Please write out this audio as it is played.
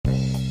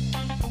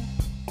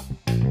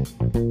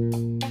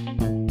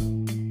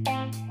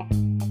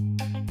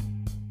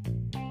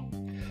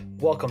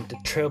Welcome to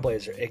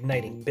Trailblazer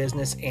Igniting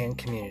Business and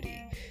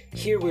Community.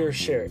 Here we will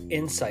share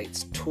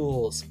insights,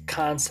 tools,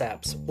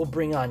 concepts. We'll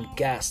bring on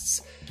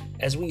guests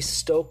as we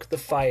stoke the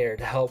fire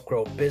to help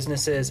grow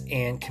businesses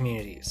and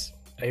communities.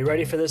 Are you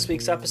ready for this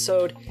week's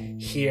episode?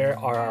 Here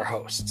are our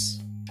hosts.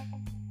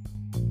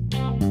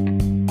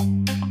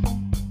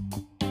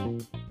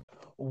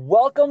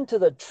 Welcome to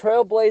the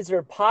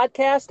Trailblazer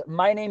podcast.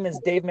 My name is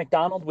Dave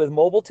McDonald with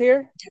Mobile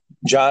Tier.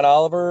 John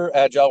Oliver,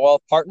 Agile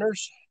Wealth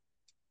Partners.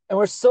 And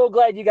we're so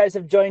glad you guys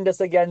have joined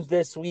us again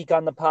this week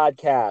on the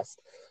podcast.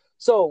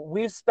 So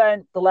we've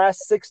spent the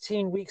last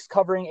 16 weeks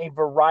covering a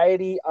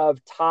variety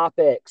of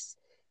topics.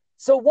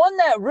 So one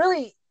that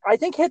really, I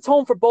think, hits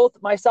home for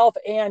both myself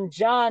and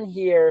John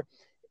here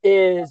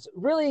is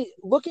really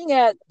looking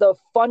at the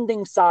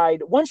funding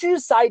side. Once you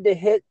decide to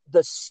hit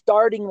the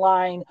starting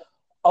line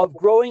of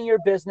growing your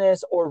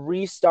business or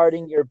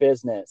restarting your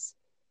business.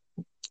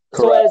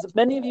 Correct. So as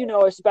many of you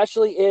know,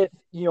 especially if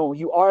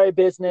you are a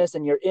business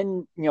and you're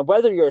in,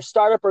 whether you're a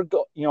startup or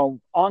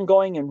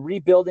ongoing and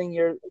rebuilding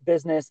your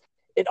business,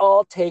 it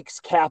all takes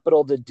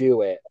capital to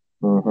do it.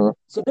 Mm-hmm.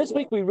 So this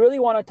week we really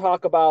want to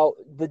talk about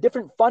the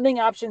different funding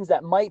options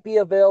that might be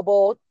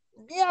available.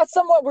 Yeah,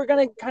 somewhat we're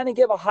going to kind of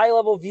give a high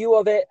level view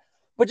of it,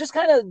 but just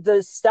kind of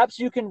the steps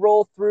you can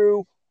roll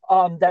through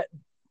that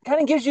kind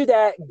of gives you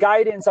that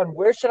guidance on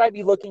where should I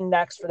be looking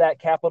next for that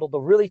capital to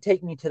really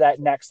take me to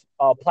that next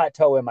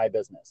plateau in my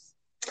business.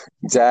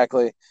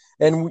 Exactly.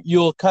 And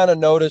you'll kind of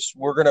notice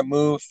we're going to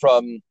move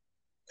from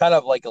kind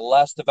of like a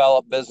less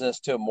developed business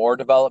to a more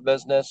developed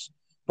business,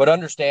 but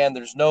understand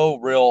there's no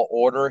real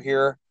order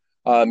here.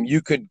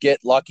 You could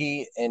get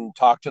lucky and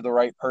talk to the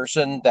right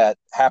person that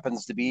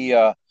happens to be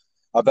a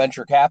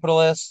venture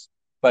capitalist,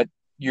 but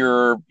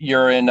you're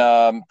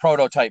in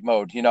prototype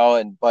mode,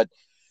 but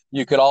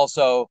you could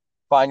also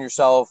find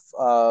yourself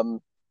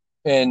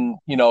in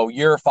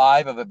year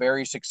 5 of a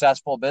very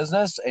successful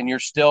business and you're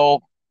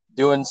still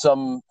doing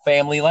some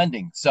family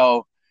lending.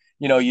 So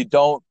you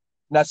don't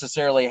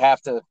necessarily have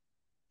to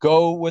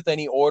go with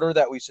any order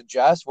that we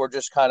suggest. We're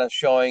just kind of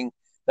showing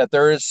that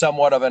there is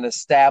somewhat of an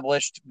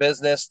established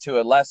business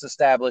to a less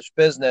established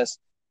business,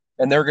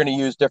 and they're going to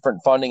use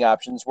different funding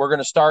options. We're going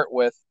to start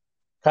with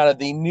kind of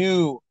the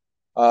new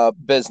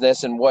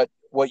business and what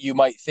you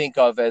might think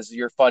of as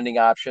your funding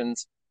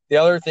options. The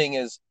other thing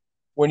is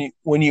when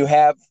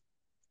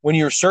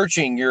you're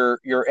searching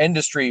your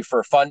industry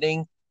for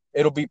funding,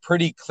 it'll be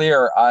pretty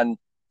clear on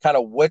kind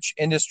of which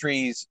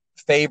industries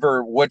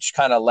favor which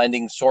kind of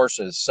lending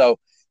sources. So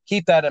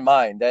keep that in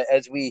mind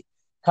as we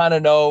kind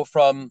of know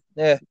from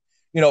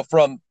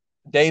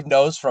Dave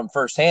knows from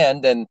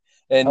firsthand and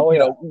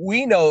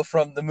we know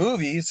from the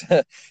movies,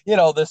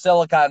 the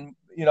Silicon,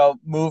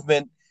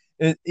 movement,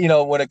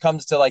 when it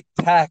comes to like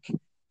tech,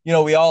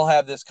 we all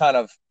have this kind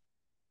of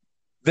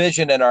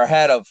vision in our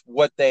head of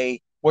what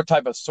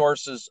type of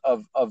sources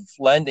of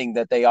lending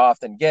that they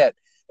often get.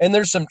 And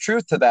there's some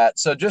truth to that.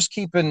 So just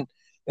keep in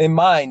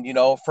mind,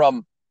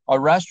 from a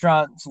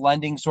restaurant's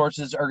lending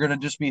sources are going to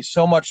just be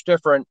so much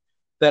different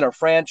than a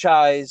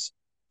franchise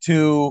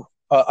to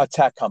a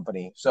tech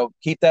company. So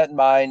keep that in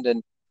mind.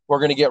 And we're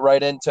going to get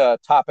right into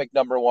topic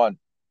number 1.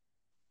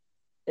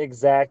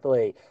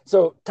 Exactly.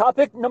 So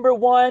topic number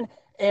 1,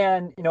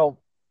 and,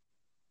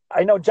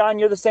 I know, John,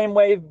 you're the same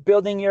way,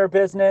 building your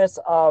business,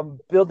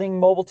 building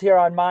Mobile Tier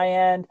on my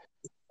end.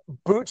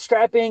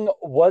 Bootstrapping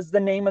was the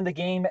name of the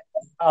game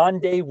on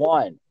day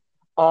one.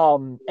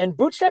 And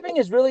bootstrapping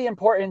is really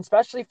important,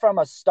 especially from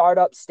a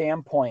startup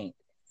standpoint.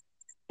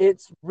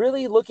 It's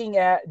really looking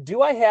at,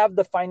 do I have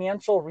the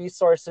financial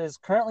resources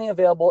currently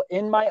available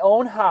in my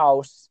own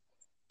house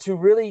to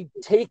really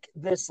take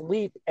this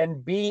leap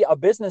and be a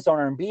business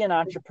owner and be an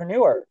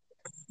entrepreneur?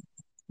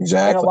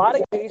 Exactly. In a lot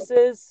of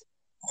cases,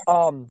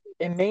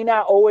 it may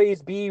not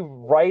always be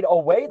right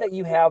away that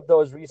you have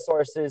those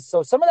resources.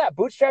 So some of that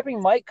bootstrapping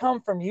might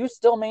come from you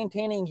still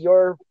maintaining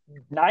your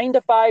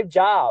 9-to-5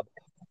 job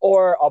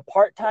or a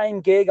part-time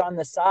gig on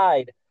the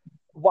side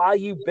while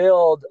you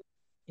build,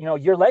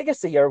 your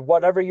legacy or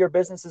whatever your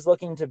business is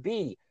looking to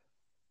be.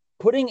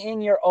 Putting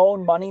in your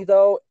own money,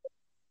 though,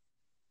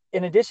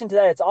 in addition to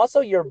that, it's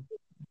also your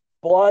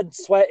blood,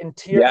 sweat, and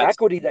tear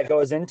equity that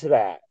goes into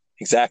that.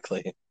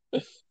 Exactly.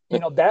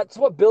 That's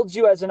what builds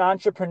you as an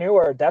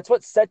entrepreneur. That's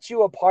what sets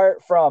you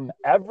apart from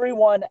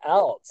everyone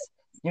else.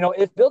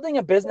 If building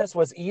a business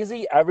was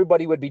easy,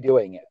 everybody would be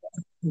doing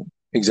it.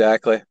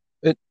 Exactly.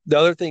 The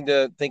other thing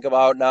to think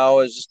about now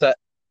is just that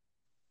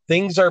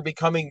things are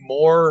becoming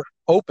more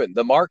open.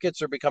 The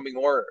markets are becoming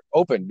more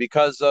open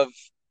because of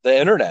the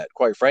internet,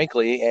 quite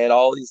frankly, and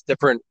all these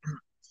different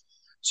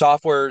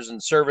softwares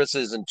and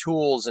services and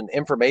tools and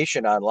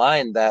information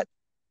online that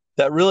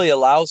really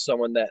allows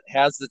someone that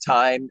has the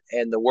time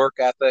and the work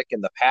ethic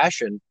and the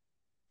passion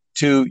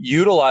to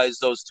utilize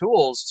those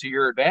tools to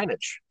your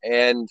advantage.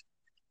 And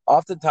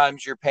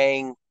oftentimes you're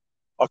paying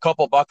a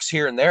couple bucks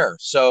here and there.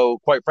 So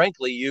quite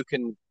frankly, you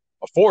can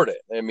afford it.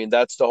 I mean,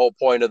 that's the whole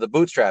point of the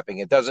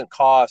bootstrapping. It doesn't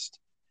cost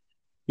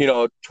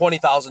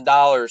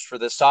 $20,000 for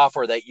this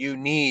software that you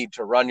need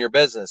to run your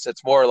business.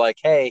 It's more like,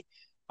 hey,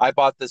 I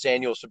bought this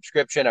annual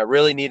subscription. I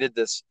really needed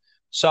this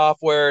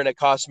software and it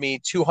cost me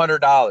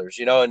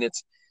 $200, and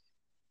it's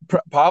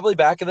probably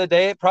back in the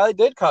day, it probably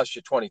did cost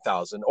you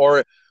 20,000,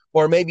 or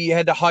maybe you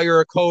had to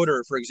hire a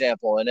coder, for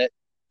example, and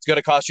it's going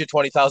to cost you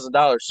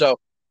 $20,000. So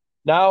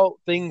now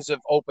things have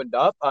opened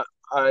up.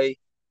 I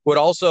would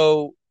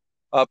also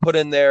put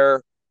in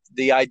there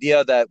the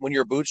idea that when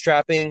you're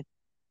bootstrapping,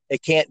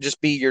 it can't just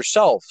be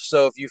yourself.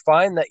 So if you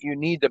find that you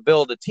need to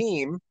build a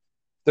team,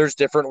 there's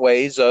different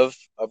ways of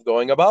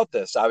going about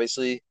this.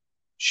 Obviously,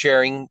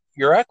 sharing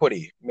your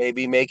equity,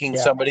 maybe making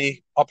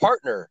somebody a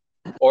partner,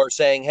 or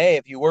saying, hey,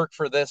 if you work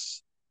for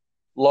this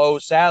low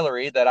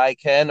salary that I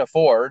can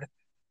afford,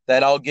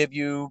 then I'll give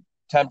you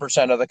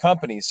 10% of the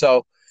company.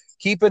 So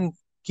keep an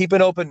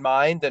open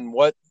mind and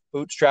what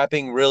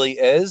bootstrapping really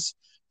is.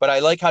 But I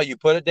like how you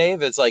put it,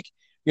 Dave. It's like,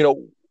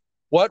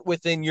 what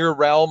within your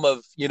realm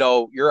of,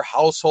 your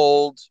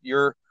household,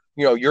 your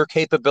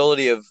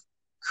capability of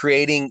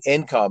creating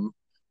income,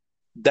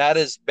 that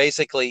is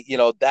basically,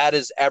 that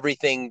is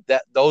everything,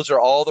 that those are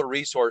all the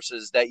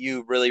resources that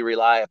you really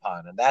rely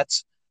upon. And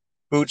that's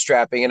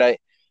bootstrapping. And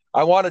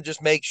I want to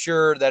just make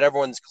sure that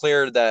everyone's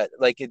clear that,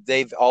 like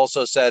they've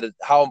also said,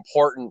 how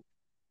important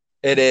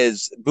it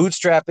is.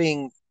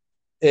 Bootstrapping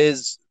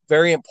is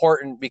very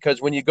important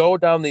because when you go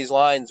down these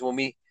lines, when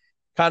we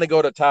kind of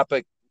go to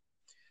topic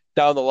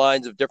down the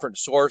lines of different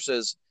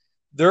sources,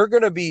 they're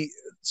going to be,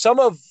 some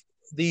of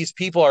these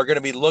people are going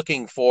to be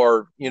looking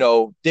for,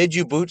 did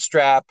you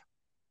bootstrap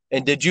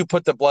and did you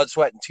put the blood,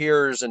 sweat, and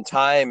tears and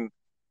time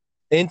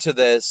into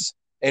this?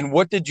 And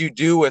what did you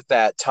do with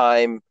that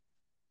time?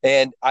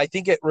 And I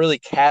think it really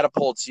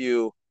catapults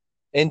you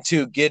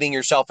into getting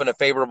yourself in a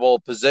favorable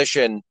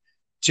position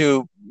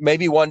to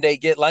maybe one day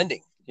get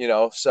lending,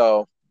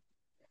 so.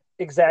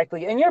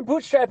 Exactly. And your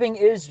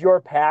bootstrapping is your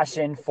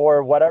passion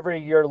for whatever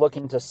you're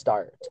looking to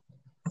start.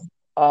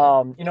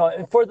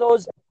 And for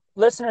those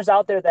listeners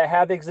out there that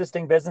have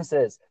existing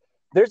businesses,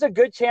 there's a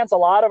good chance a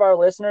lot of our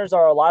listeners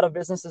or a lot of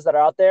businesses that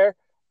are out there,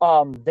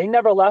 they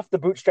never left the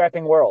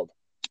bootstrapping world.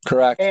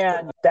 Correct.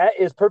 And that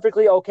is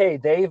perfectly okay.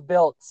 They've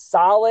built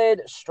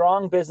solid,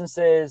 strong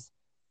businesses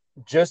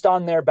just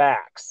on their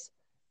backs.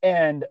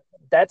 And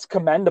that's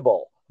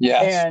commendable.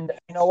 Yes. And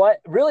you know what?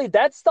 Really,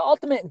 that's the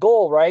ultimate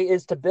goal, right?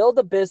 Is to build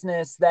a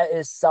business that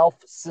is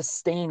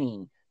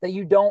self-sustaining, that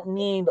you don't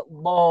need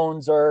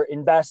loans or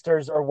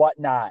investors or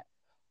whatnot.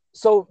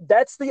 So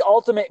that's the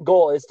ultimate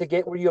goal, is to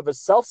get where you have a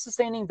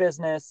self-sustaining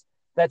business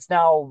that's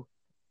now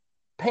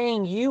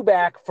paying you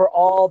back for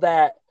all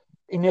that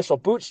initial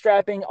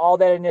bootstrapping, all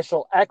that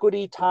initial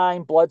equity,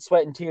 time, blood,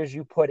 sweat, and tears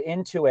you put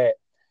into it.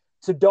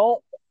 So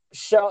don't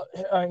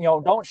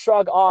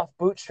shrug off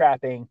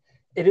bootstrapping.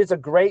 It is a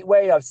great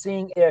way of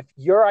seeing if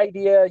your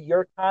idea,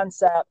 your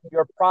concept,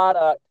 your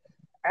product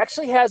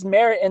actually has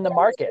merit in the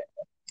market.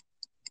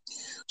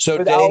 So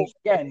without, Dave,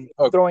 again,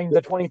 throwing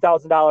the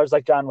 $20,000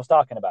 like John was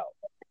talking about.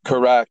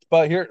 Correct.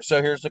 But here's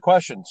the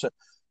question. So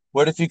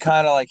what if you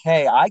kind of like,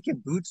 hey, I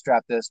can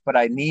bootstrap this, but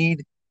I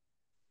need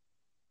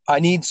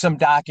some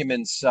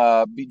documents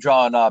be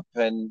drawn up,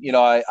 and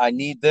I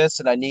need this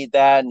and I need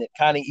that, and it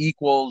kind of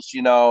equals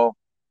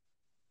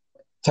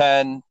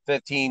 10,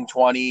 15,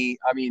 20.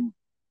 I mean,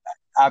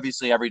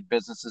 obviously every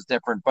business is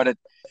different, but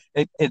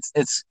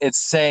it's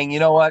saying,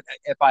 what,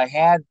 if I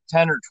had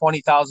 $10,000 or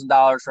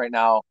 $20,000 right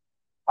now,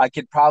 I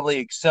could probably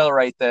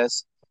accelerate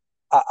this.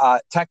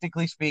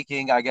 Technically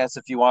speaking, I guess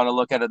if you want to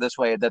look at it this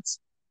way, that's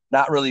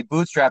not really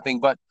bootstrapping.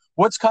 But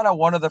what's kind of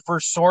one of the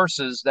first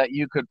sources that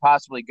you could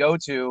possibly go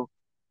to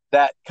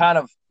that kind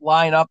of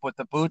line up with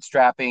the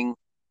bootstrapping,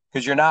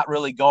 because you're not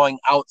really going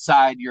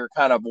outside your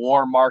kind of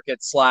warm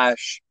market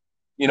slash,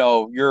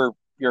 your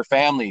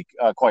family,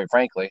 quite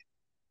frankly.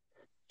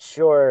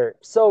 Sure.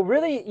 So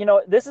really,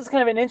 this is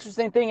kind of an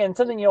interesting thing, and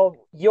something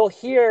you'll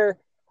hear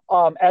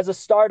as a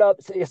startup,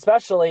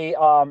 especially,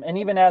 and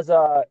even as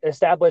a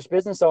established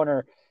business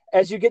owner,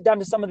 as you get down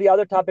to some of the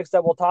other topics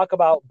that we'll talk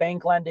about,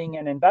 bank lending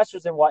and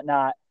investors and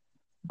whatnot.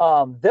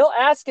 They'll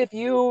ask if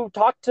you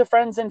talk to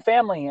friends and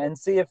family and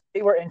see if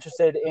they were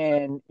interested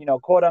in,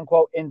 quote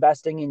unquote,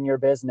 investing in your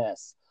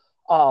business.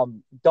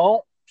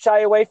 Don't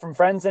shy away from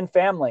friends and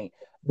family.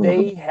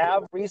 They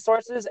have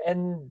resources,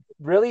 and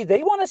really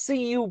they want to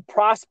see you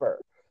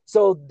prosper.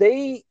 So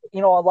they, a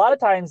lot of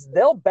times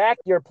they'll back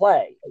your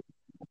play.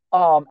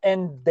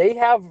 And they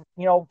have,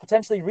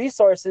 potentially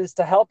resources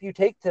to help you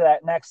take to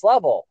that next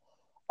level.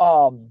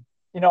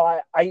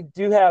 I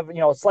do have,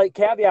 a slight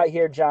caveat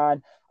here,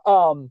 John.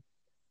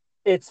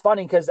 It's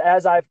funny because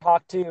as I've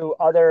talked to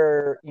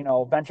other,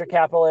 venture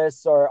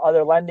capitalists or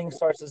other lending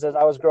sources as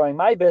I was growing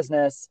my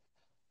business,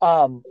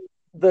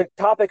 the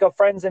topic of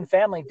friends and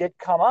family did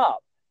come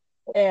up.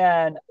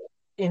 And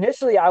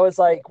initially I was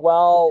like,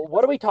 well,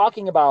 what are we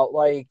talking about?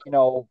 Like,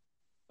 a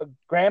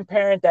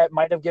grandparent that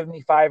might have given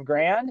me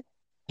 $5,000. And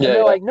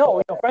they're like,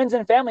 no, friends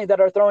and family that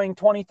are throwing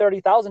 $20,000,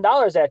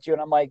 $30,000 at you.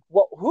 And I'm like,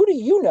 well, who do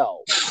you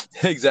know?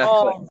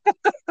 Exactly.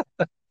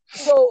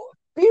 So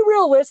be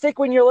realistic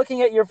when you're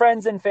looking at your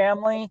friends and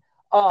family.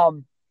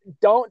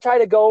 Don't try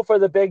to go for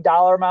the big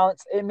dollar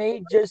amounts. It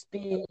may just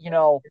be,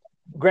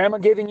 grandma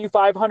giving you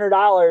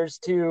 $500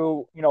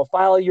 to,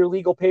 file your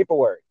legal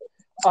paperwork.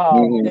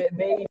 It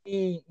may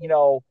be,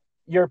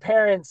 your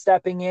parents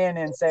stepping in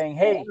and saying,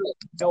 hey, you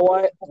know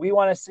what? We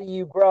want to see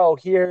you grow.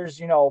 Here's,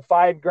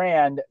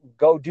 $5,000.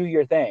 Go do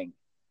your thing.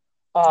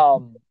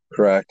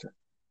 Correct.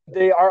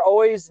 They are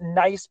always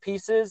nice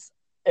pieces,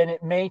 and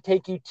it may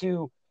take you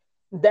to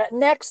that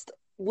next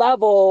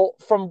level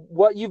from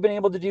what you've been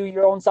able to do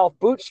your own self,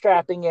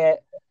 bootstrapping it,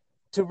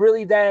 to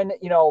really then,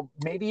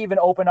 maybe even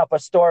open up a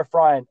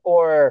storefront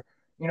or,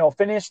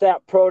 finish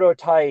that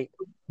prototype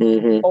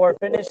or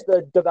finish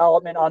the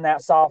development on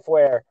that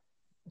software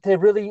to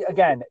really,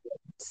 again,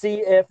 see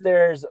if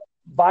there's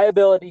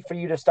viability for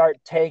you to start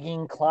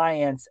tagging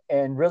clients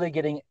and really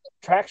getting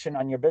traction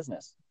on your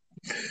business.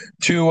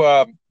 Two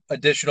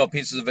additional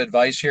pieces of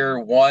advice here.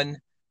 One,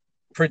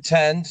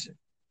 pretend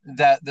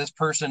that this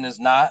person is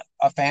not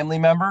a family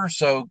member.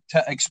 So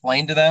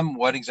explain to them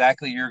what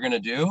exactly you're going to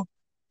do.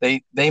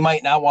 They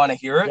might not want to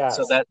hear it. Yes.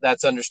 So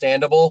that's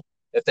understandable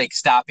if they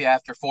stop you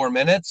after 4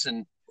 minutes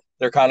and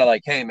they're kind of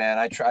like, hey man,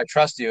 I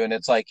trust you. And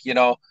it's like,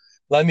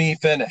 let me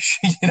finish,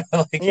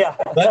 let me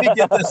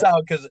get this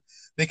out.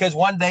 Because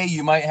one day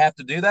you might have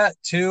to do that.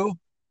 Two,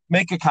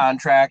 make a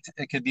contract.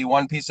 It could be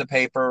one piece of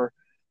paper,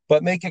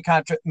 but make a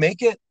contract,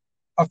 make it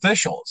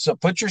official. So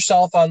put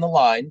yourself on the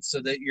line so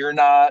that you're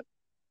not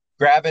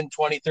grabbing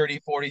 $20,000,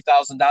 $30,000,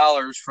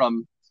 $40,000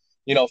 from,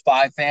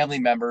 5 family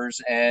members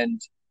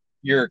and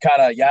you're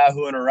kind of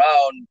yahooing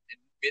around.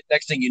 And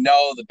next thing you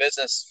know, the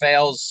business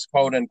fails,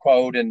 quote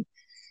unquote, and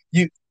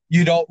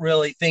you don't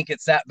really think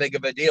it's that big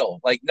of a deal.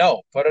 Like,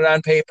 no, put it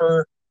on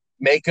paper,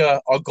 make a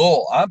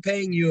goal. I'm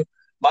paying you.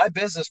 My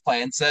business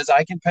plan says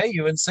I can pay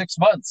you in 6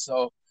 months.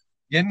 So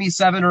give me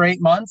 7 or 8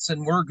 months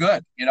and we're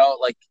good.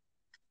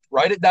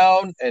 Write it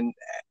down. And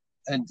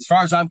as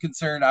far as I'm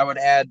concerned, I would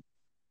add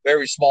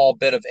very small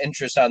bit of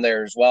interest on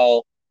there as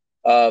well.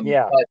 But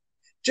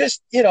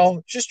just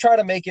try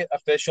to make it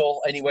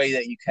official any way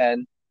that you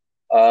can.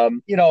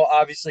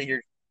 Obviously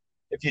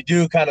if you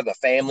do kind of the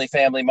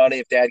family money,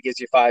 if dad gives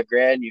you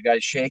 $5,000, you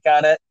guys shake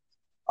on it.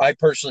 I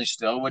personally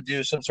still would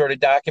do some sort of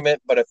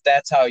document, but if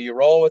that's how you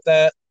roll with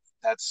that,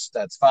 that's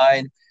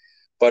fine.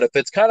 But if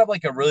it's kind of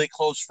like a really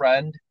close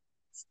friend,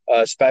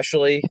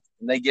 especially,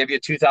 and they give you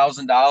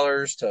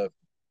 $2,000 to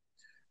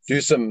do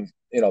some,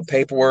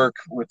 paperwork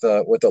with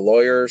a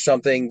lawyer or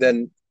something,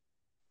 then,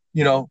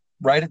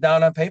 write it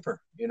down on paper,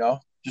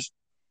 just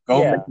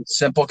go make a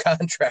simple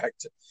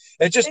contract.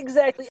 It just,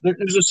 exactly.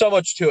 There's just so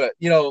much to it,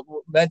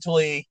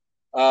 mentally,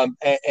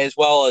 as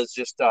well as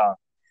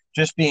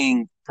just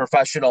being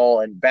professional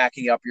and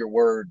backing up your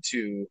word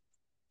to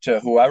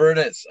whoever it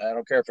is. I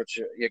don't care if it's,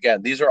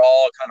 again, these are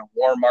all kind of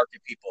warm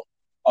market people,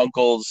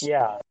 uncles,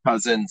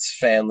 cousins,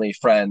 family,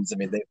 friends. I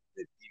mean,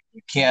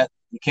 you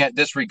can't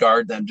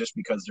disregard them just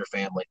because they're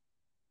family.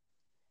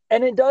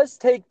 And it does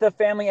take the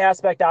family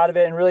aspect out of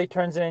it and really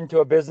turns it into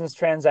a business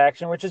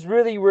transaction, which is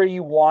really where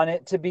you want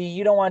it to be.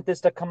 You don't want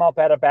this to come up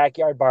at a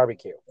backyard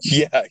barbecue.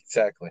 Yeah,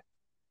 exactly.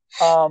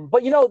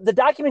 But, the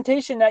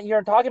documentation that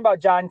you're talking about,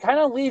 John, kind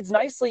of leads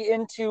nicely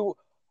into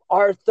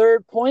our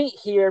third point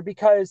here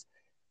because,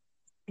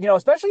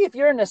 especially if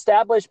you're an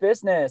established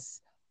business,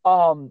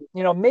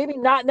 maybe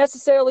not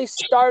necessarily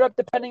startup,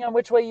 depending on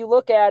which way you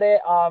look at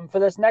it, for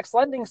this next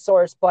lending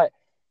source, but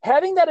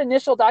having that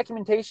initial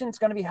documentation is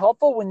going to be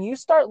helpful when you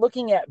start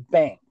looking at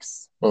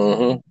banks.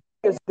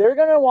 Because they're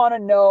going to want to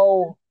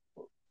know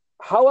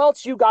how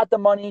else you got the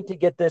money to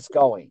get this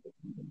going.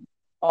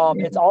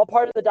 It's all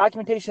part of the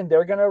documentation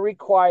they're going to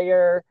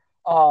require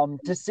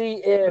to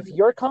see if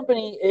your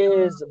company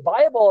is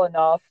viable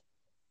enough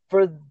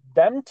for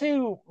them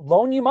to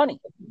loan you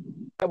money,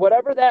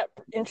 whatever that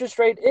interest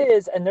rate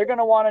is. And they're going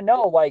to want to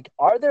know,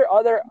 are there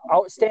other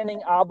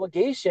outstanding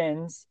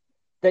obligations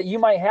that you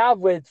might have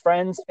with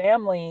friends,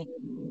 family,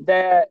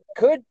 that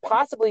could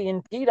possibly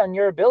impede on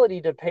your ability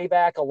to pay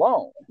back a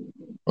loan.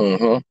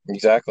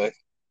 Exactly.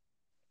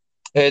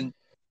 And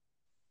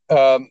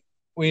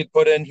we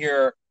put in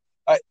here,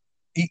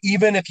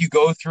 even if you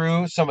go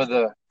through some of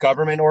the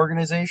government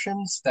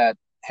organizations that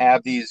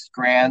have these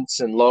grants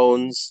and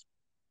loans,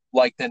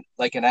 like an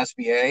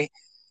SBA,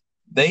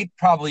 they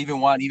probably even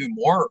want even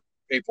more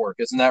paperwork.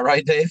 Isn't that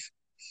right, Dave?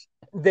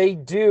 They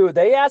do.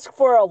 They ask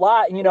for a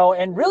lot,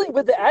 and really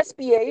with the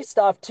SBA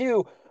stuff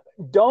too,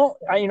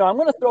 I'm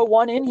going to throw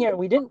one in here.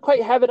 We didn't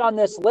quite have it on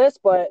this list,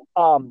 but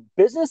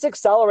business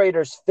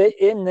accelerators fit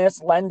in this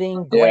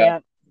lending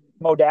grant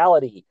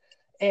modality.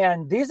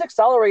 And these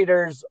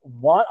accelerators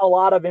want a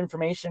lot of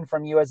information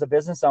from you as a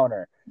business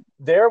owner.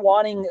 They're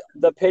wanting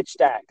the pitch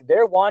deck.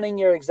 They're wanting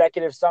your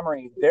executive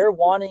summary. They're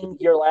wanting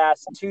your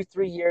last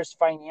 2-3 years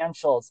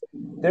financials.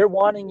 They're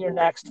wanting your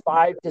next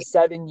 5 to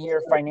 7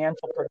 year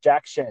financial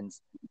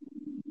projections.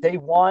 They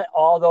want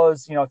all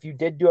those, if you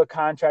did do a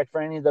contract for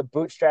any of the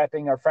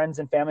bootstrapping or friends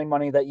and family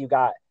money that you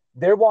got,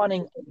 they're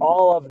wanting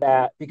all of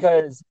that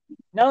because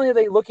not only are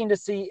they looking to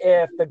see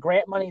if the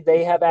grant money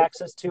they have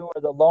access to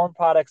or the loan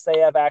products they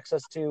have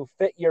access to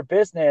fit your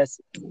business,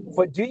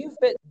 but do you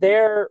fit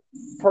their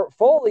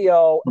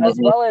portfolio as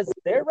Mhm. well as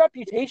their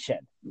reputation?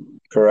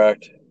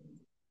 Correct.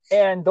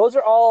 And those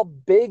are all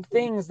big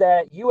things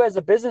that you as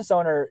a business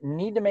owner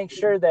need to make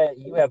sure that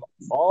you have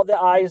all the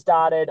I's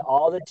dotted,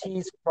 all the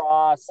T's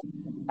crossed,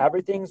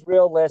 everything's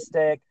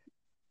realistic.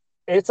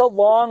 It's a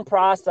long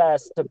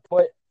process to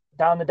put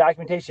down the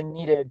documentation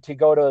needed to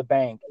go to a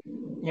bank.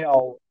 You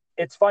know,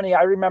 it's funny.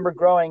 I remember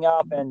growing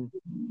up and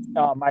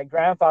my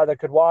grandfather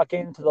could walk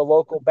into the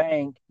local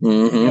bank,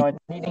 Mm-hmm. and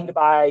needing to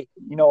buy,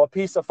 a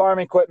piece of farm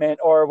equipment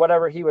or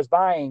whatever he was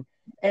buying.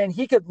 And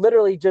he could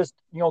literally just,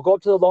 go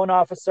up to the loan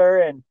officer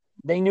and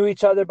they knew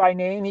each other by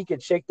name. He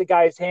could shake the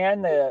guy's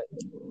hand. The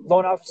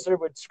loan officer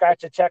would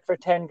scratch a check for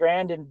 10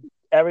 grand and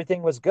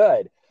everything was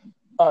good.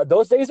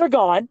 Those days are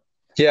gone.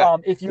 Yeah.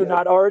 If you're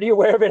not already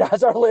aware of it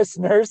as our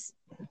listeners.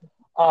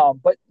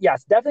 But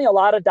yes, definitely a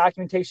lot of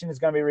documentation is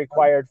going to be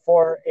required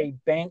for a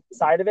bank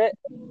side of it.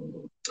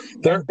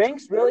 And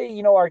banks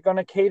really, are going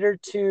to cater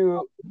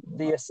to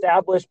the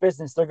established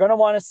business. They're going to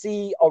want to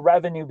see a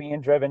revenue being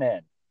driven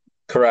in.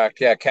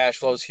 Correct. Yeah. Cash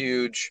flow is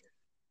huge.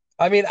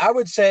 I mean, I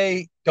would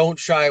say don't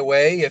shy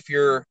away if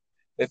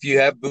you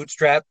have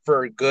bootstrap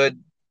for a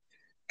good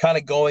kind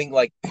of going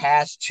like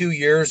past 2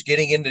 years,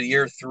 getting into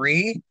year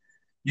three,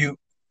 you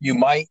you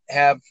might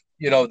have,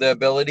 the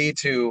ability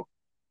to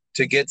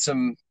get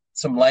some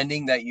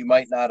lending that you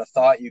might not have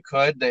thought you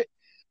could. That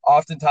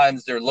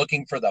oftentimes they're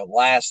looking for the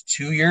last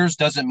 2 years.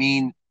 Doesn't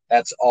mean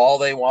that's all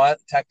they want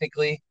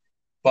technically,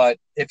 but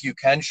if you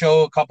can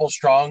show a couple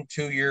strong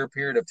 2 year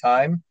period of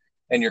time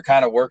and you're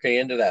kind of working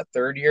into that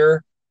third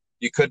year,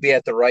 you could be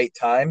at the right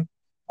time.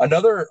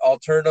 Another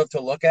alternative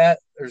to look at,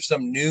 there's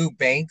some new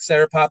banks that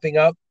are popping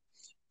up.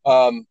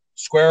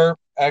 Square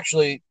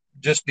actually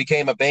just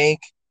became a bank.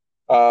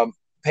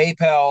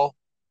 PayPal,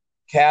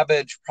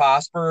 Cabbage,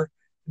 Prosper.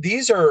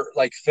 These are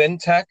like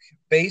fintech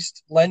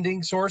based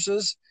lending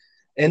sources,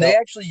 and they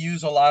actually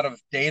use a lot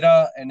of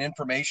data and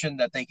information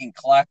that they can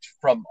collect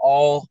from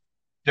all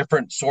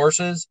different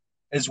sources,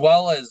 as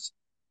well as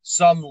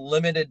some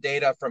limited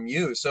data from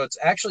you. So it's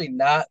actually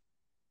not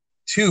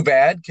too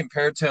bad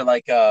compared to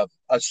like a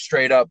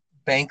straight up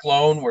bank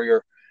loan where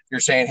you're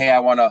saying, hey, I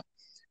want to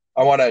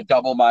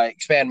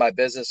expand my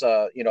business,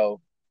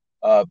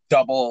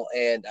 double,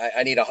 and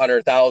I need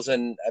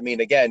 100,000. I mean,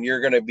 again,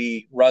 you're going to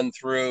be run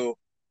through,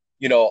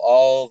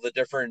 all the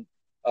different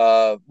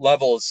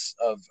levels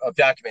of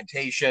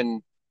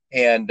documentation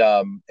and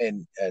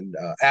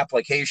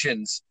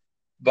applications.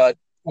 But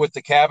with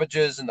the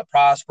Cabbages and the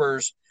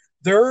Prospers,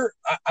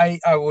 I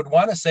would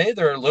want to say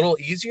they're a little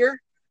easier.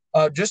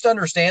 Just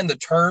understand the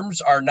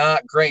terms are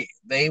not great.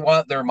 They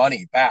want their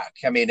money back.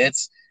 I mean,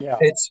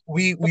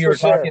 we were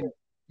talking. Sure.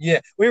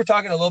 Yeah, we were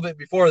talking a little bit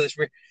before this.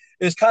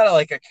 It's kind of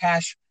like a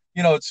cash,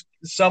 it's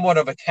somewhat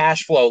of a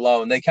cash flow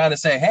loan. They kind of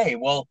say, hey,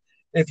 well,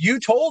 if you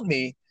told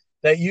me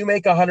that you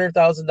make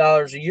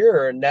 $100,000 a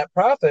year in net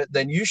profit,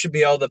 then you should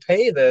be able to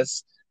pay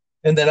this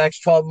in the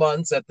next 12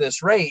 months at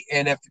this rate.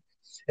 And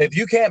if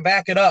you can't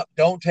back it up,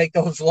 don't take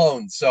those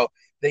loans. So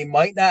they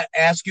might not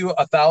ask you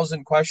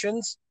 1,000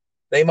 questions.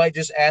 They might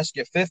just ask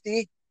you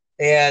 50.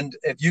 And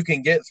if you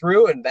can get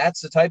through, and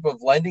that's the type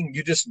of lending,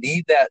 you just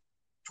need that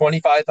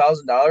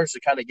 $25,000 to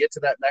kind of get to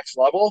that next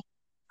level,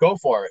 go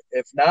for it.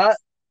 If not,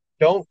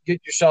 don't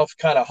get yourself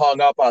kind of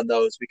hung up on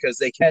those because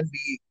they can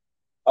be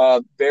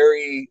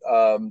very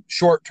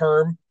short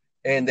term,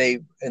 and they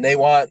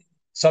want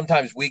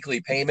sometimes weekly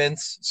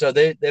payments, so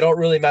they don't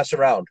really mess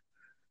around,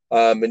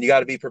 and you got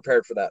to be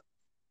prepared for that.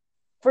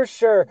 For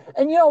sure.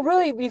 And,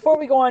 really, before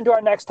we go on to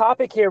our next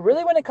topic here,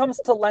 really when it comes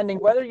to lending,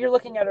 whether you're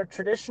looking at a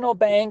traditional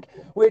bank,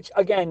 which,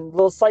 again,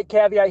 little slight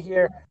caveat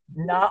here,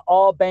 not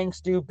all banks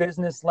do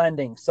business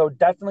lending. So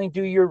definitely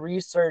do your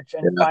research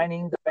and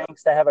finding the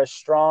banks that have a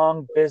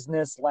strong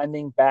business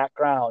lending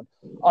background.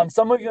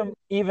 Some of them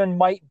even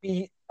might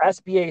be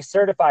SBA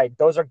certified.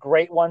 Those are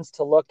great ones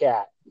to look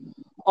at.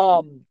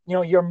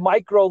 Your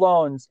micro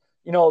loans,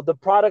 the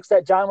products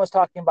that John was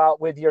talking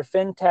about with your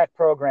fintech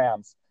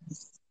programs.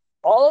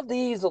 All of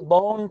these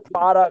loan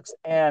products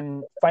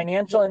and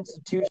financial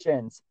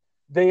institutions,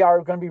 they are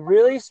going to be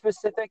really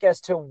specific as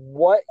to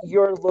what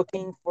you're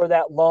looking for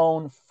that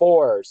loan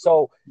for.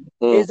 So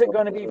is it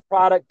going to be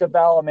product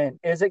development?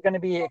 Is it going to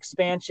be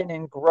expansion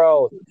and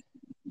growth?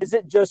 Is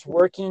it just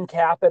working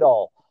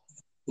capital?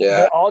 Yeah.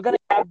 They're all going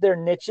to have their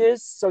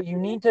niches. So you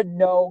need to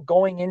know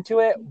going into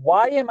it,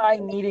 why am I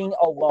needing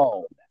a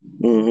loan?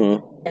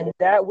 Mm-hmm. And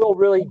that will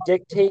really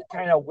dictate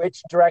kind of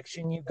which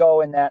direction you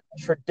go in that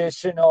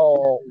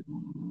traditional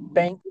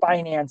bank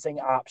financing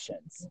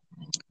options.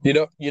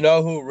 You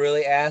know who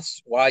really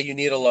asks why you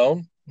need a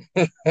loan?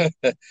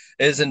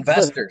 Is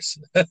investors.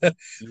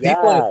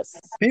 Yes.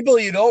 People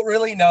you don't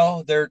really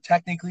know. They're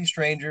technically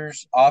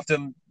strangers.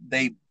 Often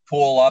they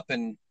pull up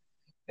and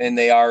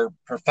they are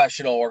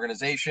professional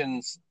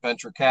organizations,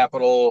 venture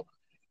capital,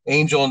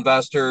 angel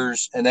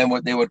investors, and then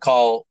what they would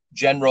call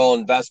general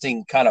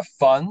investing kind of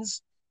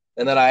funds.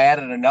 And then I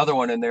added another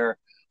one in there,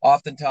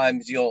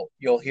 Oftentimes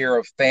you'll hear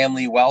of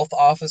family wealth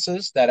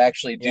offices that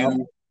actually Yep.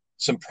 do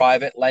some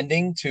private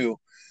lending to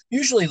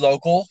usually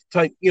local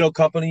type,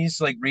 companies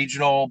like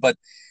regional, but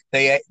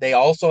they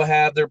also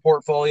have their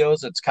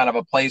portfolios. It's kind of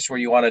a place where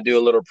you want to do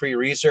a little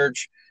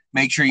pre-research,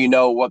 make sure you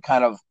know what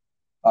kind of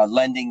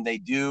lending they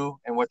do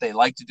and what they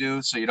like to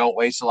do, so you don't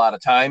waste a lot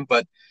of time.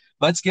 But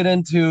let's get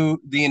into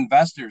the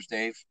investors,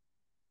 Dave,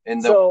 in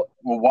the So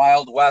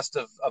wild west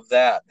of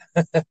that.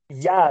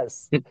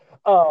 yes.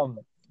 Um,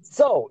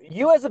 so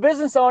you as a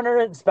business owner,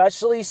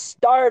 especially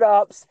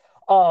startups,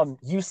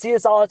 you see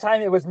this all the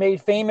time. It was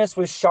made famous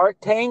with Shark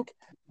Tank,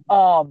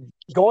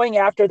 going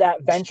after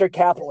that venture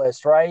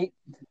capitalist, right?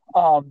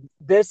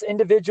 This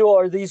individual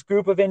or these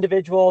group of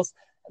individuals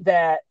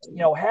that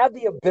have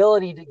the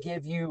ability to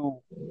give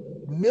you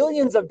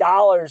millions of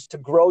dollars to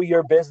grow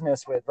your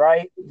business with,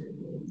 right?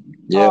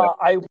 Yeah.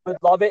 I would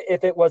love it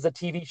if it was a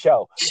TV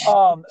show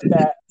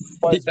that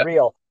was Yeah.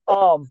 real.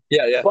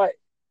 Yeah. Yeah. But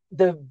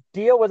the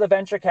deal with a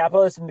venture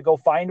capitalist and to go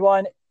find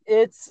one,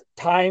 it's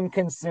time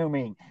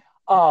consuming.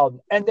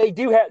 And they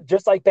do have,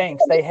 just like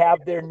banks, they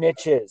have their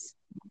niches.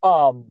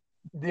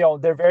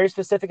 They're very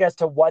specific as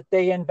to what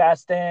they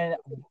invest in,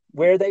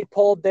 where they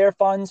pulled their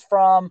funds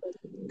from,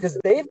 because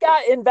they've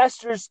got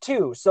investors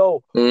too.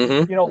 So,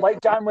 Mm-hmm.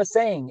 like John was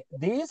saying,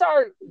 these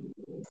are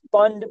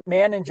fund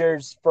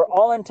managers for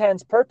all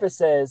intents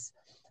purposes.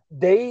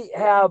 They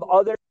have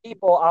other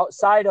people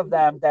outside of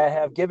them that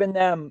have given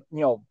them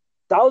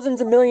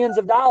thousands of millions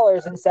of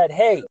dollars and said,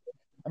 hey,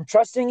 I'm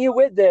trusting you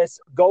with this,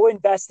 go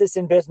invest this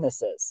in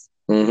businesses.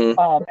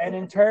 Mm-hmm. And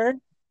in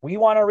turn, we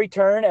want a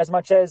return as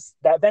much as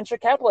that venture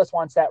capitalist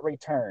wants that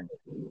return.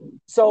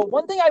 So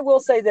one thing I will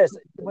say, this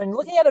when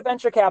looking at a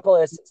venture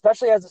capitalist,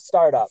 especially as a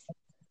startup,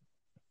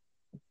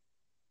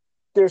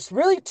 there's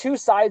really two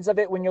sides of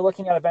it when you're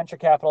looking at a venture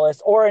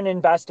capitalist or an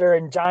investor.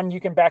 And John, you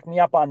can back me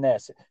up on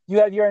this. You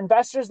have your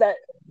investors that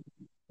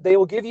they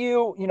will give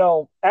you,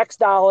 X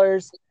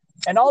dollars,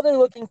 and all they're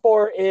looking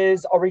for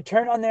is a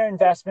return on their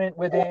investment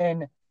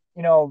within,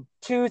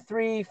 2,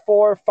 3,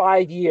 4,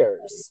 5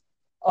 years.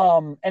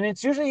 And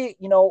it's usually,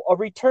 a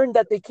return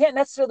that they can't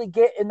necessarily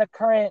get in the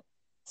current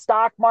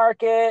stock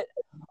market,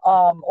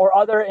 or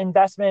other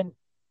investment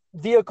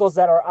vehicles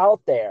that are out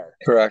there.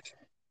 Correct.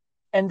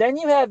 And then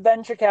you have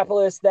venture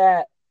capitalists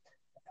that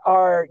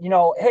are,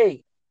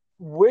 hey,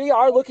 we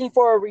are looking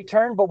for a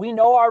return, but we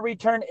know our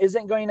return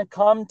isn't going to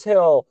come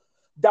till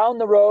down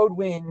the road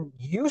when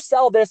you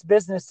sell this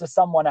business to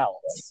someone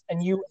else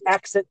and you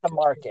exit the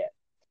market.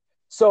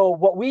 So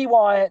what we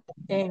want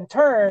in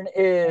turn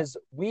is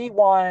we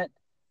want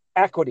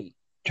equity.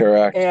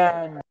 Correct.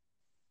 And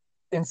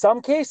in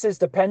some cases,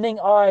 depending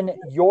on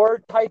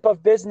your type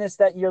of business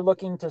that you're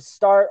looking to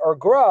start or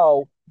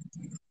grow,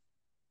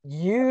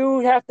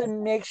 you have to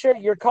make sure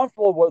you're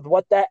comfortable with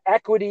what that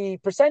equity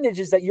percentage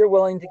is that you're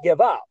willing to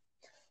give up.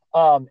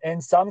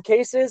 In some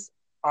cases,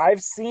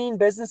 I've seen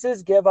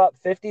businesses give up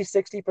 50,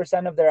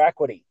 60% of their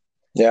equity.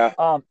 Yeah.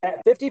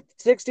 At 50,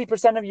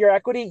 60% of your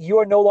equity, you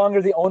are no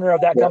longer the owner of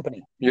that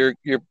company. You're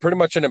pretty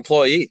much an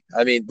employee.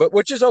 I mean, but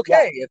which is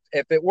okay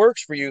if it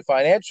works for you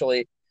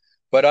financially.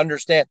 But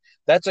understand,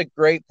 that's a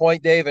great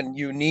point, Dave. And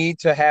you need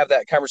to have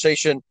that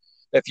conversation.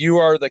 If you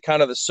are the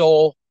kind of the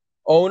sole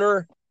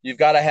owner, you've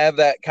got to have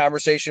that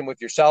conversation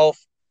with yourself.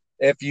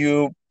 If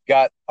you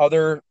got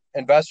other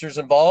investors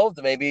involved,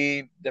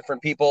 maybe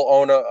different people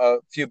own a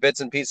few bits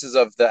and pieces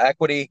of the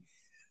equity.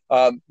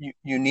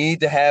 You need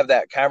to have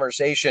that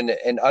conversation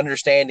and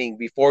understanding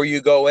before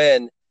you go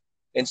in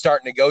and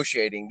start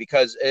negotiating,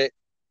 because it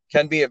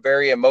can be a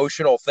very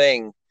emotional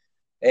thing.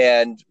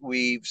 And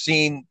we've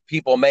seen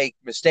people make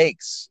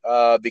mistakes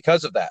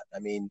because of that. I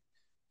mean,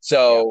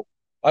 so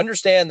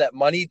understand that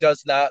money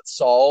does not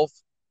solve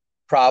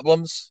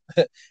problems,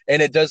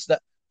 and it does not.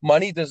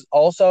 Money does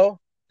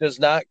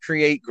not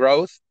create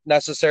growth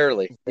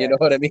necessarily. You know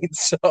what I mean?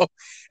 So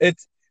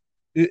it's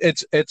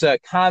it's a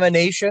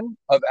combination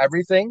of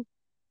everything.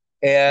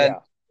 And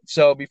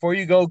so before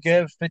you go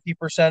give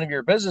 50% of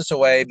your business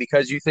away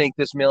because you think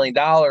this $1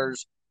 million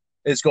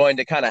is going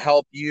to kind of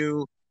help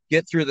you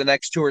get through the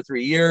next 2 or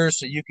 3 years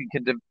so you can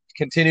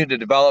continue to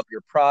develop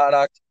your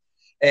product,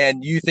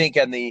 and you think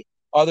on the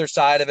other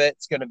side of it,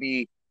 it's going to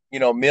be,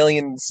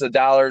 millions of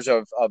dollars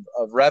of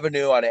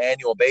revenue on an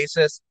annual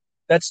basis,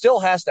 that still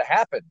has to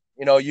happen.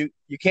 You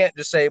can't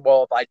just say,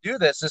 well, if I do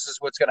this, this is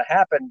what's going to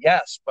happen.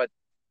 Yes, but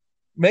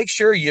make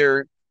sure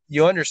you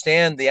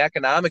understand the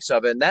economics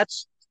of it. And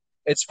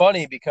it's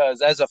funny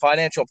because as a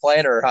financial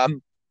planner,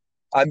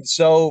 I'm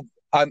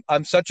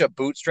such a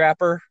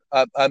bootstrapper.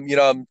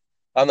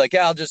 I'm like,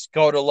 yeah, I'll just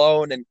go to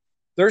loan, and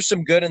there's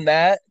some good in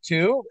that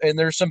too, and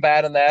there's some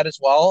bad in that as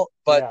well.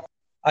 But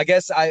I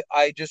guess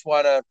I just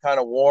want to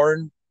kind of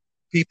warn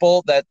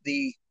people that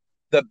the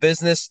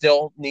business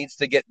still needs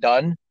to get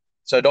done.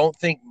 So don't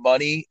think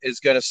money is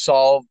going to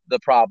solve the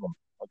problem.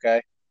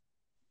 Okay.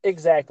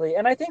 Exactly.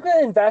 And I think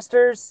that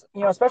investors,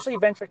 especially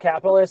venture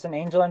capitalists and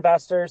angel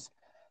investors,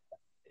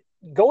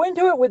 go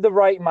into it with the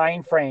right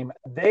mind frame.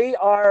 They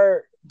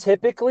are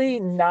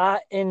typically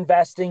not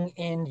investing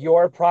in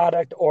your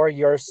product or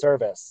your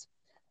service.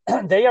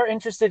 they are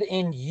interested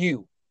in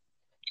you.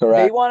 They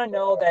Correct. want to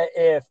know that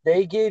if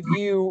they give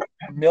you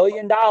 $1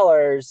 million,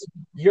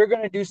 you're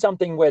going to do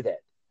something with it.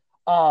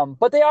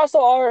 But they also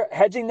are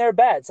hedging their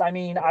bets. I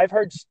mean, I've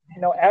heard,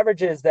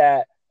 averages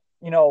that,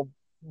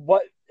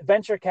 what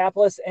venture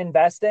capitalists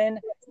invest in,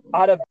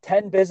 out of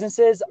 10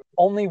 businesses,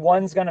 only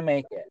one's going to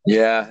make it.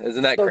 Yeah.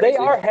 Isn't that So they crazy?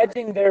 are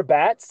hedging their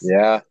bets.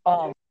 Yeah.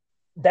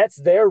 That's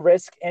their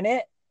risk in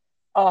it.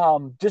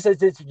 Just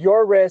as it's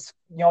your risk,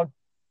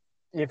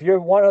 if you're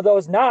one of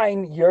those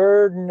 9,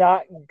 you're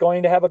not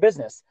going to have a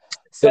business.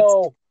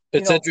 So,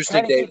 It's interesting,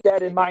 kind of Dave. keep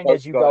that in mind Oh,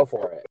 as you go ahead. go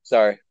for it.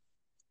 Sorry.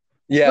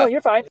 No, Yeah.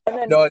 you're fine. And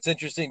then, No, it's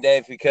interesting,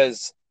 Dave,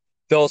 because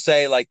they'll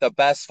say like the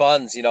best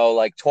funds,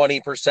 like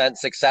 20%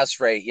 success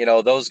rate,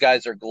 those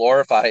guys are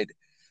glorified.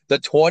 The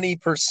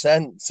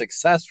 20%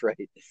 success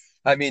rate.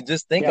 I mean,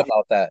 just think yeah,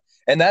 about that.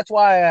 And that's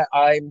why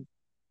I'm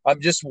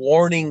just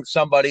warning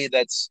somebody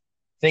that's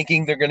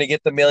thinking they're going to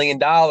get the $1 million.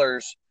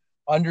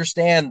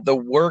 Understand the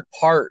work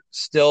part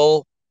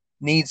still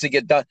needs to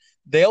get done.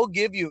 They'll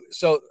give you,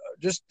 so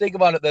just think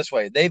about it this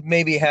way. They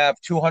maybe have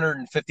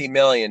 250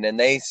 million and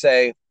they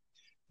say,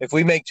 if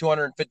we make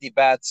 250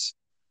 bets,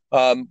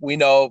 we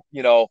know,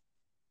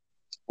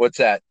 what's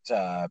that,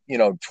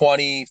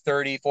 20,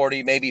 30,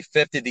 40, maybe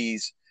 50 of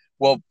these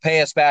will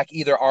pay us back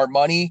either our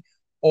money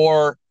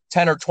or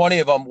 10 or 20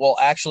 of them will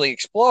actually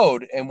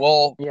explode and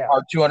yeah,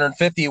 our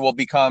 250 will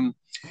become,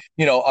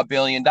 $1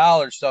 billion.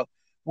 So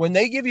when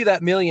they give you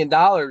that $1 million,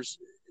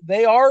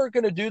 they are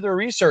going to do their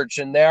research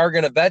and they are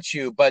going to bet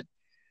you. But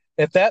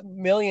if that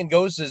million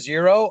goes to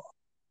zero,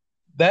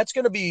 that's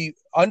going to be,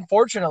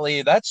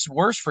 unfortunately, that's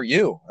worse for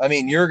you. I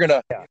mean, you're going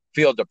to yeah,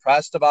 feel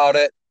depressed about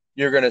it.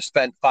 You're going to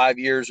spend 5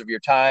 years of your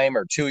time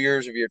or 2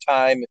 years of your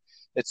time.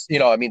 It's,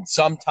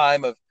 some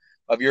time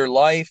of your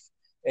life,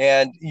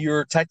 and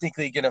you're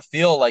technically going to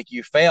feel like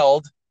you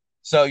failed.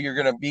 So you're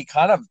going to be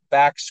kind of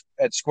back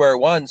at square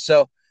one.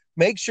 So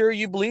make sure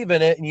you believe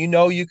in it and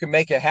you can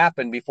make it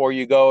happen before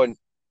you go and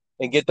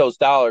get those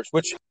dollars,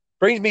 which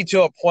brings me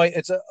to a point.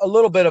 It's a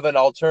little bit of an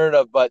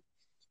alternative, but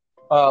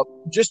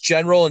just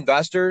general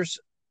investors,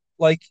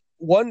 like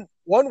one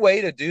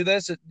way to do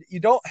this, you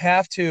don't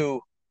have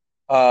to.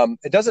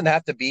 It doesn't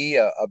have to be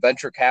a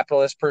venture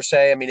capitalist per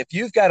se. I mean, if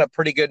you've got a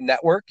pretty good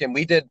network, and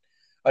we did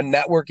a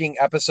networking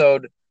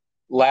episode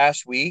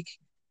last week,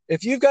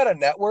 if you've got a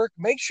network,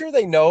 make sure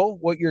they know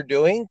what you're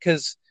doing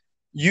because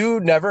you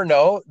never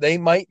know, they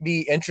might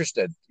be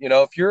interested.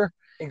 If you're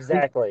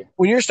exactly.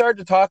 when you're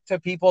starting to talk to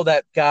people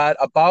that got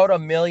about a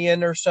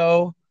million or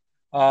so,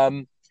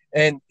 um,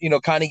 and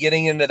kind of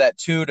getting into that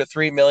 $2 to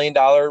 $3 million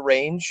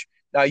range.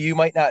 Now you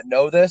might not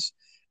know this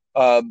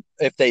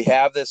if they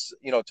have this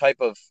type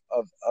of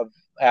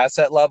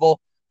asset level,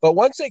 but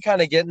once they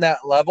kind of get in that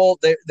level,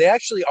 they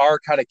actually are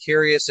kind of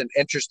curious and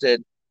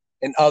interested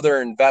in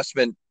other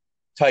investment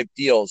type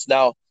deals.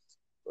 Now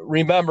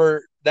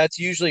remember, that's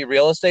usually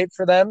real estate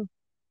for them.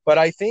 But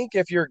I think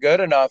if you're good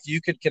enough, you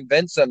could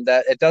convince them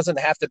that it doesn't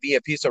have to be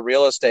a piece of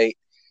real estate.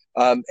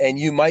 And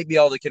you might be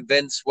able to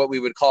convince what we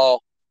would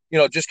call,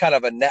 just kind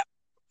of a net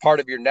part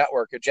of your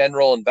network, a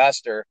general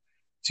investor,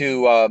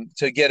 to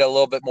get a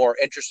little bit more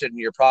interested in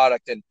your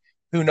product. And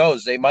who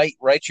knows, they might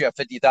write you a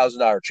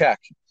 $50,000 check,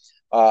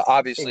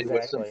 obviously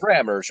with some Exactly.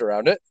 parameters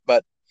around it.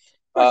 But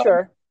For um,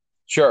 sure.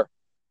 sure.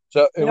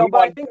 So we But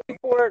want.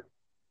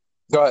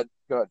 Go ahead.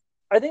 Go ahead.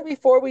 I think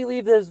before we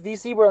leave this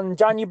VC world, and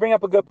John, you bring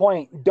up a good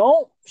point.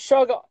 Don't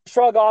shrug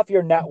off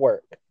your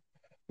network.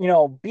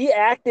 Be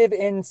active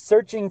in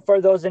searching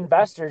for those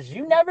investors.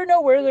 You never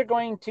know where they're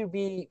going to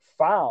be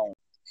found.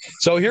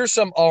 So here's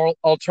some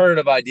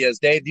alternative ideas.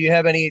 Dave, do you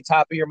have any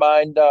top of your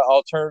mind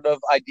alternative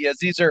ideas?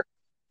 These are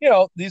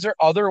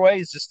other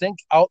ways. Just think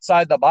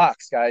outside the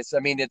box, guys.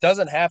 I mean, it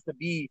doesn't have to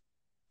be.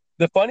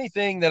 The funny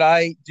thing that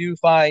I do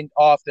find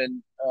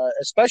often,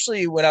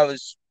 especially when I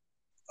was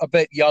a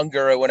bit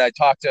younger, when I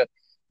talked to,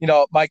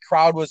 my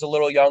crowd was a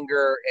little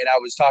younger, and I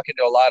was talking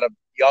to a lot of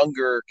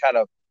younger kind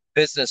of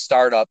business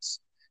startups.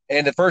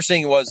 And the first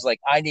thing was like,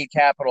 I need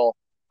capital,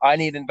 I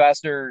need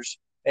investors,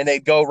 and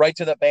they'd go right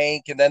to the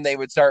bank, and then they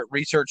would start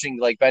researching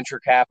like venture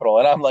capital.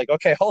 And I'm like,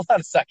 okay, hold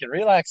on a second,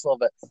 relax a little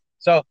bit.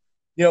 So,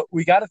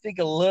 we got to think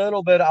a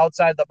little bit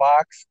outside the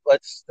box.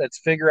 Let's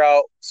figure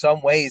out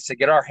some ways to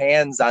get our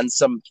hands on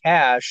some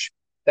cash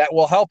that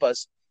will help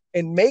us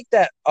and make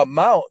that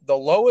amount the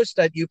lowest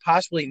that you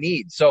possibly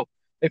need. So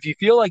if you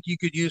feel like you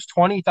could use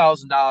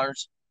 $20,000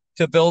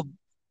 to build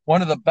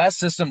one of the best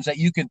systems that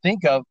you can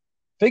think of,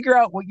 figure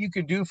out what you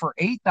could do for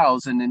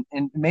 8,000,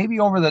 and maybe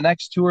over the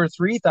next 2 or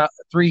 3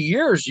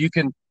 years, you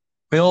can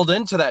build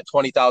into that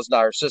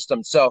 $20,000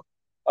 system. So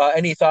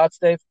any thoughts,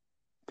 Dave?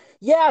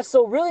 Yeah.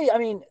 So really, I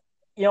mean,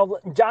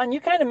 John,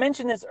 you kind of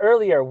mentioned this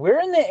earlier.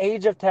 We're in the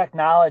age of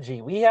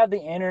technology. We have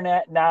the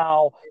internet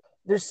now.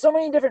 There's so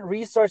many different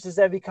resources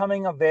that are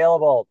becoming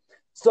available.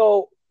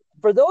 So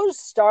for those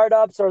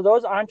startups or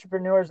those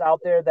entrepreneurs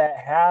out there that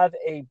have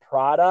a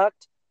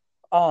product,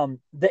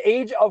 the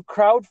age of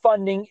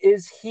crowdfunding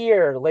is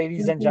here,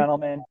 ladies and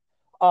gentlemen.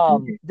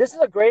 This is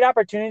a great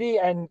opportunity,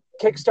 and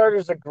Kickstarter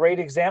is a great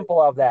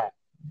example of that.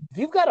 If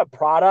you've got a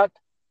product,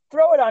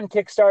 throw it on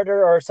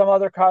Kickstarter or some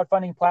other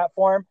crowdfunding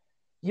platform.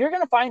 You're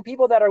going to find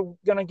people that are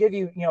going to give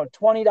you,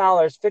 $20, $50,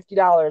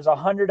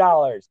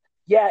 $100.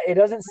 Yeah, it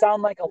doesn't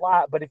sound like a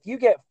lot, but if you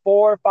get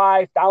 4 or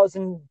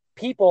 5,000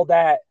 people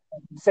that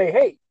say,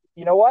 "Hey,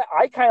 you know what?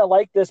 I kind of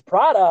like this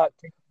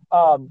product.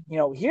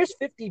 Here's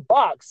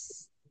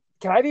 $50.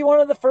 Can I be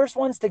one of the first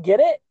ones to get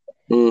it?"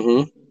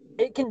 Mm-hmm.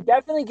 It can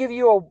definitely give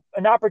you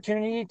an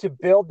opportunity to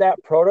build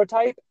that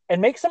prototype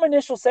and make some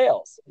initial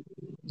sales.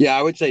 Yeah,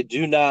 I would say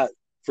do not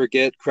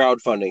forget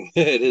crowdfunding.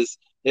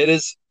 It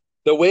is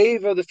the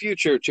wave of the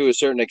future to a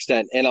certain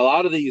extent, and a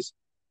lot of these,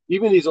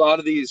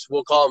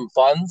 we'll call them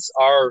funds,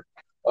 are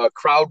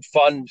crowd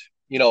fund,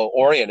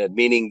 oriented,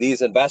 meaning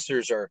these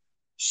investors are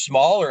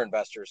smaller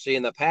investors. See,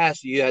 in the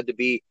past, you had to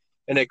be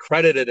an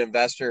accredited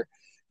investor.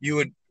 You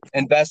would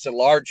invest a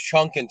large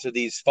chunk into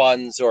these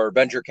funds or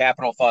venture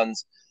capital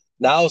funds.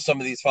 Now, some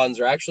of these funds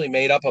are actually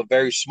made up of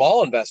very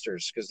small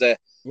investors because there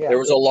Yeah.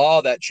 was a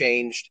law that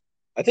changed.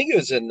 I think it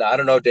was in, I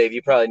don't know, Dave,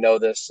 you probably know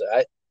this.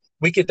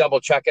 We could double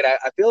check it.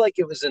 I feel like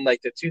it was in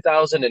like the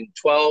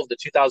 2012 to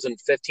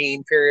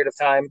 2015 period of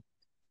time.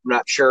 I'm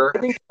not sure. I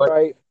think But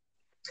right.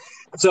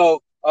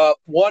 so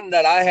one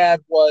that I had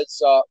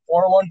was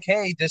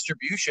 401k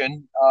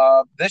distribution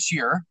this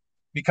year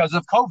because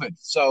of COVID.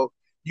 So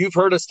you've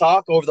heard us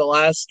talk over the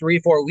last 3,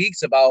 4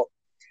 weeks about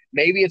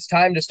maybe it's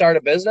time to start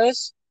a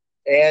business,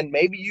 and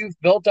maybe you've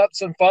built up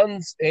some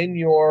funds in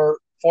your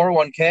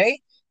 401k.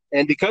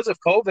 And because of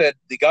COVID,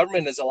 the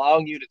government is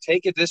allowing you to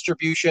take a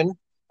distribution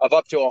of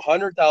up to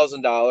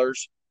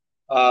 $100,000.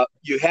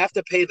 You have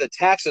to pay the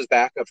taxes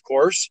back, of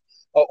course,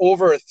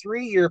 over a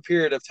 3 year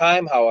period of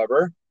time,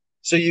 however.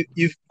 So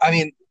I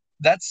mean,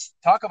 that's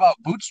talk about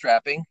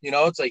bootstrapping.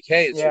 It's like,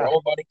 hey, it's your Yeah.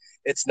 own money.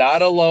 It's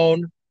not a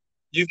loan.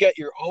 You get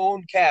your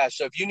own cash.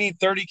 So if you need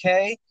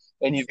 30K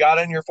and you've got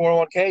it in your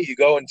 401k, you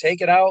go and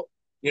take it out.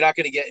 You're not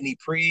going to get any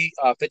pre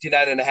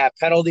 59 and a half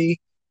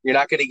penalty. You're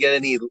not going to get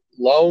any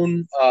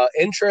loan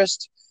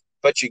interest,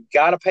 but you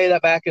got to pay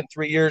that back in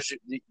 3 years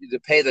to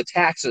pay the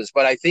taxes.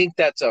 But I think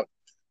that's a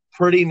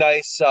pretty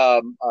nice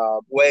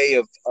way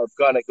of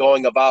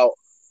going about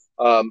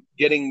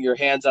getting your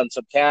hands on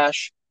some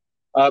cash.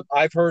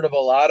 I've heard of a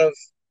lot of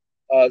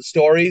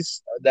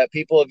stories that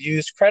people have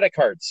used credit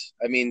cards.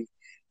 I mean,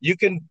 you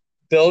can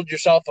build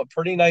yourself a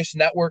pretty nice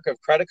network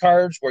of credit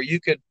cards where you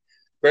could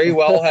very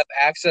well have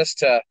access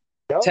to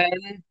Yep.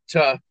 $10,000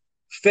 to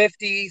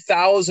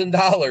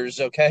 $50,000.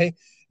 Okay,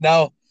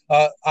 now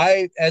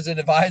I, as an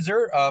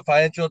advisor,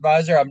 financial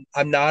advisor,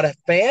 I'm not a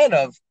fan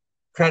of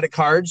credit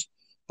cards,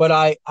 but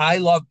I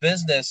love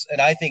business,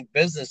 and I think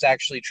business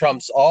actually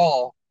trumps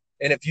all.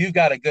 And if you've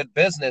got a good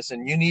business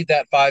and you need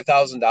that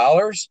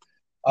 $5,000,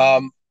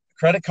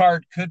 credit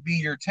card could be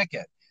your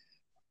ticket.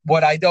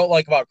 What I don't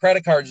like about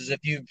credit cards is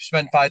if you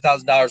spend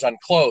 $5,000 on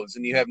clothes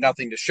and you have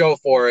nothing to show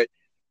for it,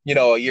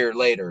 a year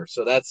later.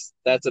 So that's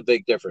a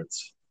big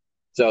difference.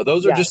 So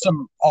those are just Yes.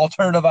 some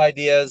alternative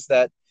ideas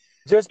that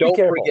Just be don't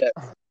careful. forget.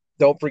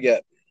 Don't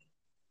forget.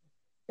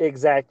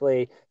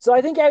 Exactly. So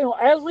I think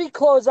as we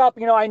close up,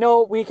 I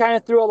know we kind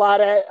of threw a lot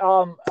at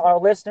our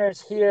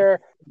listeners here.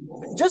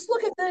 Just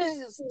look at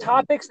these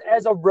topics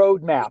as a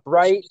roadmap,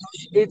 right?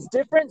 It's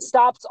different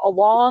stops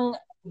along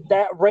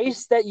that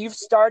race that you've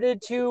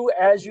started to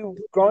as you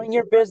growing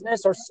your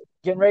business or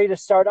getting ready to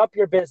start up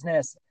your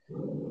business.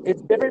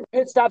 It's different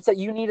pit stops that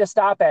you need to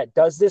stop at.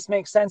 Does this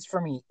make sense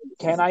for me?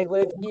 Can I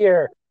live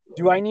here?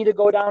 Do I need to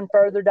go down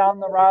further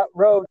down the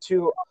road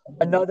to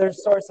another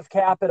source of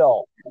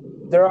capital?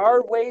 There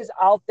are ways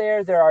out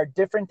there. There are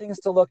different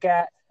things to look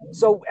at.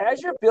 So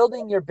as you're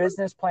building your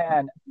business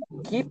plan,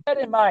 keep that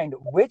in mind.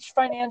 Which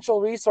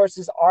financial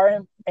resources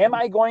am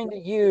I going to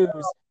use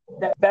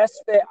that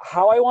best fit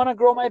how I want to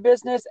grow my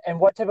business and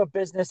what type of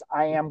business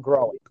I am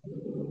growing?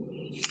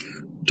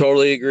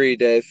 Totally agree,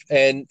 Dave.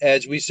 And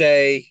as we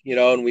say,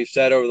 and we've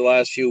said over the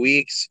last few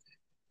weeks,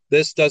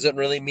 this doesn't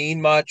really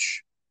mean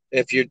much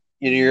if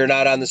you're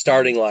not on the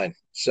starting line.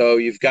 So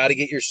you've got to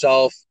get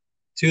yourself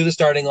to the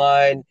starting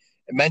line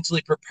and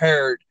mentally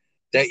prepared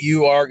that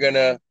you are going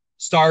to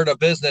start a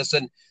business,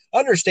 and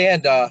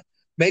understand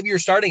maybe you're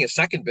starting a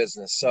second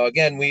business. So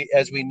again,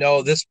 as we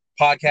know, this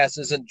podcast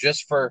isn't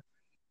just for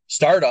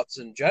startups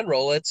in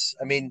general.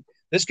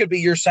 This could be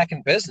your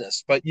second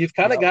business, but you've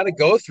kind of Yep. got to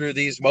go through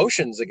these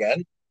motions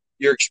again.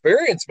 Your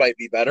experience might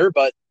be better,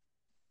 but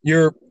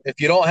if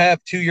you don't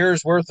have 2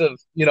 years worth of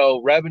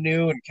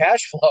revenue and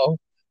cash flow,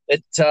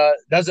 it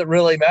doesn't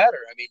really matter.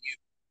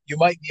 You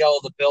might be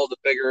able to build a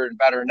bigger and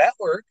better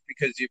network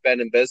because you've been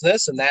in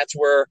business, and that's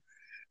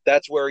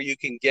where you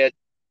can get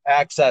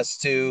access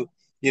to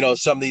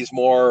some of these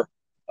more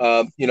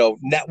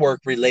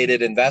network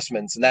related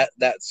investments, and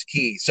that's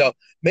key. So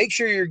make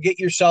sure you get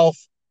yourself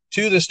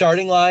to the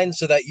starting line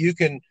so that you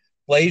can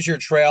blaze your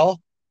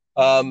trail.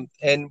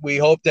 And we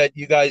hope that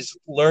you guys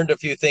learned a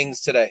few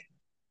things today.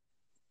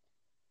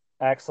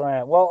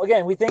 Excellent. Well,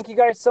 again, we thank you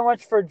guys so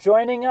much for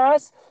joining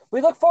us.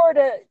 We look forward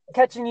to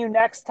catching you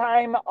next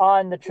time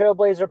on the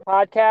Trailblazer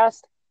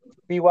podcast.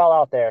 Be well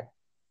out there.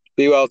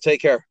 Be well.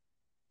 Take care.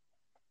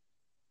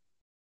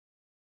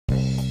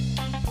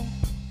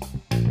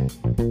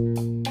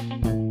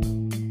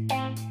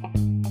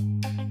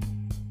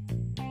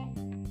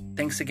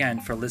 Thanks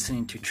again for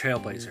listening to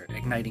Trailblazer,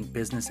 Igniting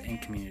Business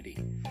and Community.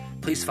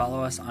 Please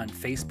follow us on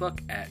Facebook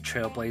at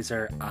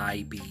Trailblazer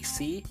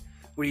IBC,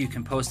 where you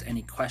can post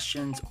any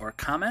questions or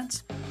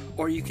comments,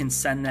 or you can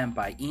send them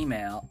by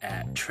email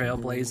at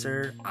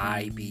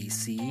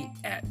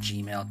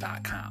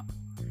trailblazeribc@gmail.com.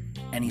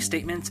 Any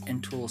statements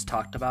and tools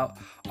talked about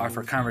are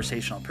for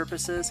conversational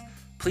purposes.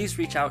 Please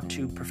reach out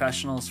to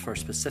professionals for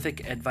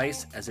specific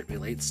advice as it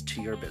relates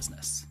to your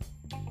business.